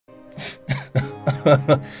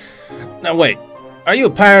Now wait, are you a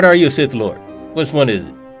pirate or are you a Sith Lord? Which one is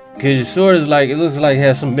it? Because your sword is like, it looks like it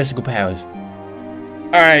has some mystical powers.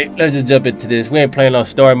 Alright, let's just jump into this. We ain't playing on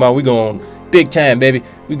story mode. We going big time, baby.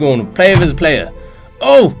 We going to player versus player.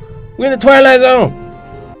 Oh, we're in the Twilight Zone.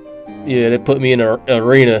 Yeah, they put me in an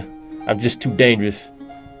arena. I'm just too dangerous.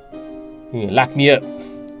 Lock me up.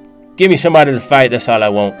 Give me somebody to fight. That's all I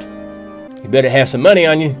want. You better have some money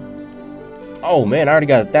on you. Oh man, I already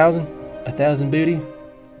got 1,000. 1,000 booty.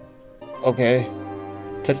 Okay.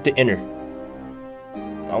 Touch the enter.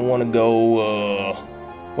 I want to go,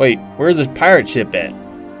 wait, where's this pirate ship at?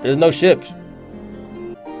 There's no ships.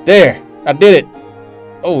 There, I did it.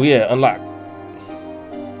 Oh yeah, unlock.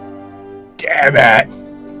 Damn it.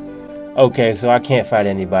 Okay, so I can't fight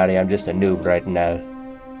anybody. I'm just a noob right now.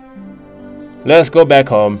 Let's go back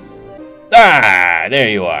home. Ah, there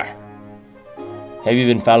you are. Have you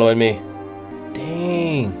been following me?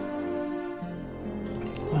 Dang.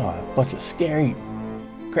 Oh, a bunch of scary,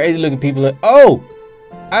 crazy looking people. Oh,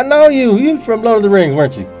 I know you. You from Lord of the Rings,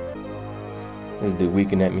 weren't you? This dude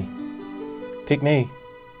winking at me. Pick me.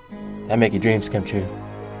 I make your dreams come true.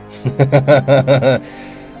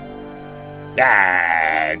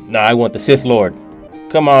 Ah, no, I want the Sith Lord.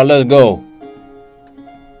 Come on, let's go.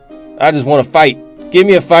 I just want to fight. Give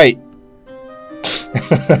me a fight.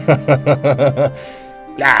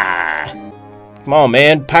 Ah. Come on,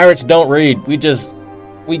 man. Pirates don't read. We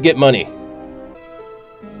get money.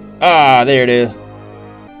 Ah, there it is.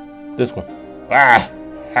 This one. Ah.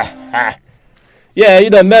 Ha, ha. Yeah, you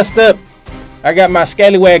done messed up. I got my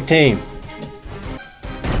scallywag team.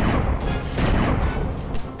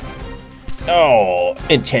 Oh,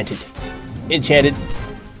 enchanted. Enchanted.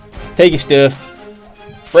 Take your stuff.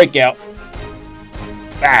 Break out.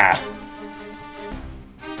 Ah.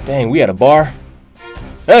 Dang, we at a bar.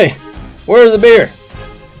 Hey, where's the beer?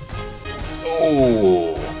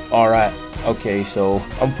 Oh, alright. Okay, so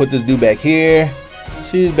I'm gonna put this dude back here.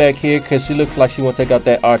 She's back here because she looks like she want to take out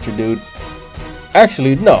that archer dude.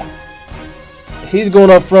 Actually, no. He's going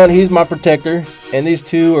up front. He's my protector. And these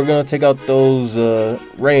two are going to take out those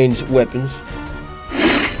ranged weapons.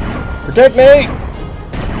 Protect me!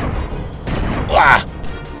 Ah!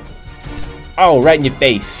 Oh, right in your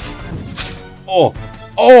face. Oh!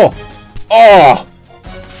 Oh! Oh!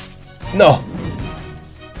 No!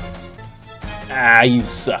 Ah, you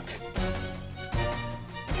suck.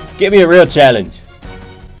 Give me a real challenge.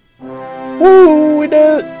 Woo! We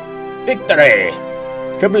did it! Victory!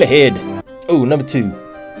 Triple ahead. Oh, number 2.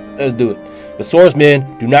 Let's do it. The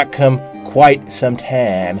swordsmen do not come quite some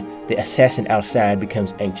time. The assassin outside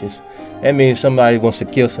becomes anxious. That means somebody wants to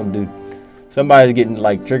kill some dude. Somebody's getting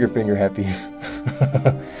like trigger finger happy.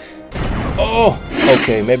 Oh,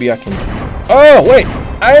 okay, maybe I can. Oh, wait,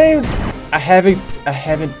 I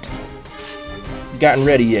haven't gotten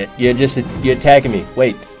ready yet. You're attacking me.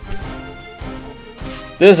 Wait.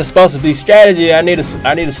 This is supposed to be strategy. I need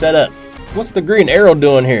to set up. What's the green arrow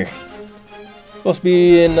doing here? Supposed to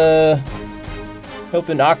be in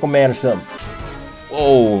helping Aquaman or something.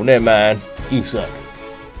 Oh, never mind. You suck.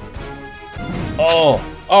 Oh,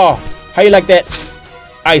 how you like that?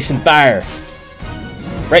 Ice and fire.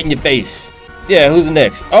 Right in your face. Yeah, who's the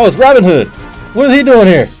next? Oh, it's Robin Hood. What is he doing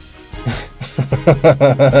here?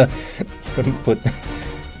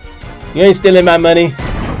 You ain't stealing my money.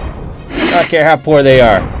 I don't care how poor they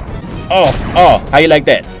are. Oh, how you like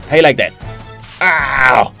that? How you like that?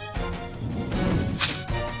 Ow!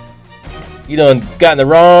 You done got in the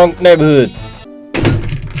wrong neighborhood.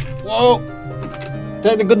 Whoa!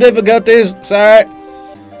 Technical difficulties, sorry.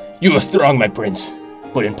 You are strong, my prince,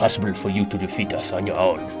 but impossible for you to defeat us on your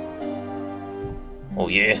own. Oh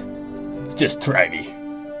yeah? Just try me.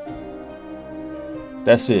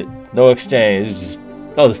 That's it. No exchange. It's just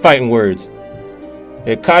those fighting words.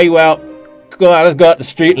 They call you out. Go out. Let's go out the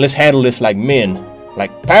street and let's handle this like men,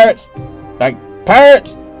 like pirates, like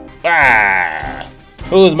pirates. Ah!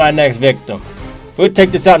 Who's my next victim? We'll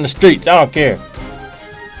take this out in the streets. I don't care.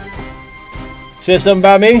 Said something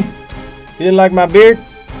about me? You didn't like my beard?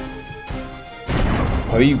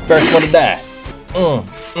 Or you first want to die?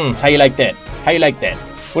 How you like that? How you like that?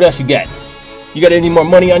 What else you got? You got any more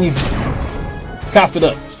money on you? Cough it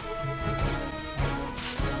up.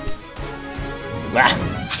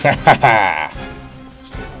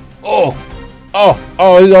 Oh,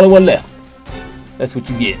 he's the only one left. That's what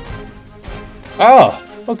you get. Oh,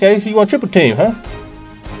 okay, so you want triple team, huh?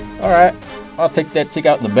 Alright, I'll take that chick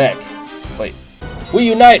out in the back. Wait. We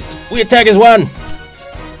unite! We attack as one!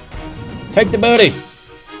 Take the booty!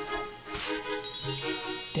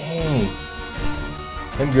 Dang.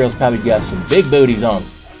 Them girls probably got some big booties on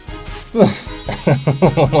them.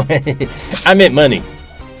 I meant money.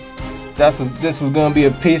 This was gonna be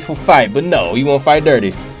a peaceful fight, but no, you won't fight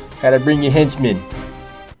dirty. Had to bring your henchmen.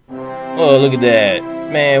 Oh, look at that.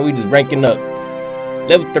 Man, we just ranking up.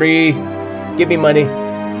 Level 3. Give me money.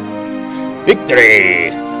 Victory!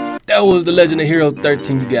 That was The Legend of Heroes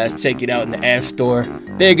 13, you guys. Check it out in the App Store.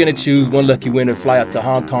 They're gonna choose one lucky winner to fly out to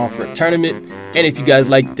Hong Kong for a tournament. And if you guys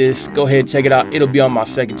like this, go ahead and check it out. It'll be on my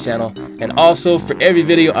second channel. And also, for every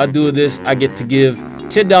video I do of this, I get to give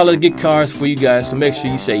 $10 gift cards for you guys. So make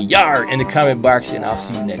sure you say YAR in the comment box, and I'll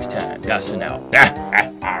see you next time. Godson out.